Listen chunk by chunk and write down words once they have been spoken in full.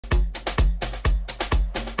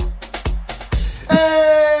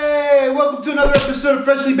another episode of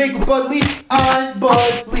Freshly Baked with Bud Leaf. I'm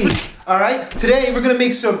Bud Leaf. Alright, today we're gonna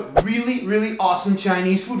make some really awesome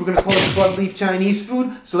Chinese food. We're gonna call it Bud Leaf Chinese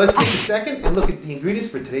food. So let's take a second and look at the ingredients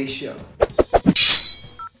for today's show.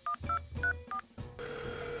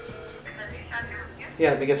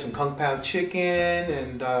 Yeah, let me get some kung pao chicken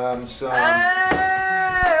and some...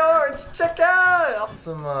 Hey, orange chicken!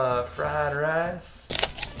 Some fried rice.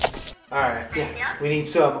 Alright, yeah, we need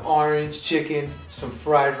some orange chicken, some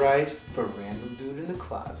fried rice for a random dude in the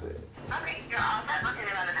closet. Okay, you're all set. Look in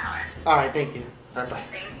about an hour. Alright, thank you. Alright, bye.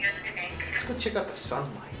 Thank you. Let's go check out the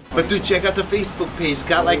sunlight. But dude, check out the Facebook page.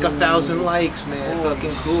 Got like 1,000 likes, man. It's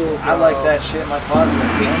fucking cool, bro. I like that shit in my closet.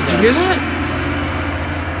 Hey, did you hear that?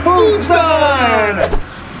 Food time!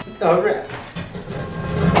 Alright.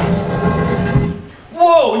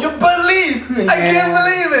 Whoa, you believe! I can't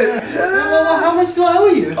believe it! Well, how much do I owe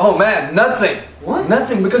you? Oh man, nothing. What?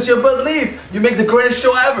 Nothing, because you believe. You make the greatest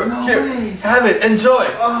show ever. No Here, way. have it, enjoy.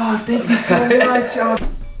 Oh, thank you so much.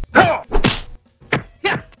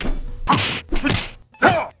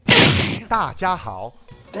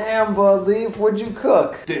 Damn, Bud Leaf, what'd you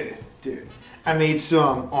cook? Dude, I made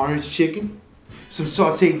some orange chicken, some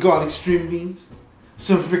sauteed garlic string beans,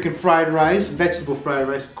 some freaking fried rice, vegetable fried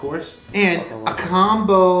rice, of course, and a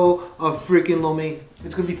combo of freaking lo mein.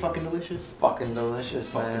 It's gonna be fucking delicious. Fucking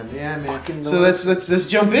delicious, man. Yeah, man. Fucking So let's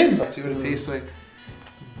jump in. Let's see what it tastes like.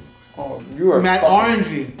 Oh, you are Matt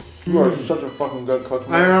Orangey. You are such a fucking good cook,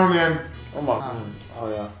 man. I know, man. Oh my god. Oh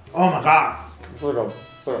yeah. Oh my god. Look up.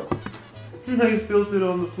 Look up. I spilled it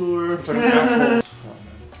on the floor. It's like an actual...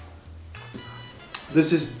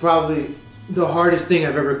 This is probably the hardest thing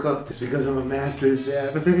I've ever cooked, just because I'm a master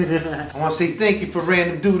chef. I want to say thank you for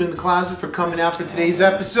Random Dude in the Closet for coming out for today's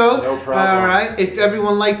episode. No problem. Alright, if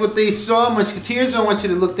everyone liked what they saw, Munchketeers, I want you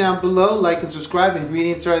to look down below, like and subscribe,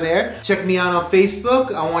 ingredients are there. Check me out on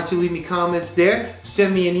Facebook, I want you to leave me comments there.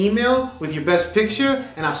 Send me an email with your best picture,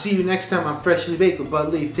 and I'll see you next time on Freshly Baked with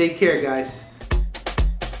Bud Leaf. Take care, guys.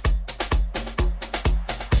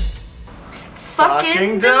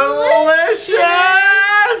 Fucking delicious!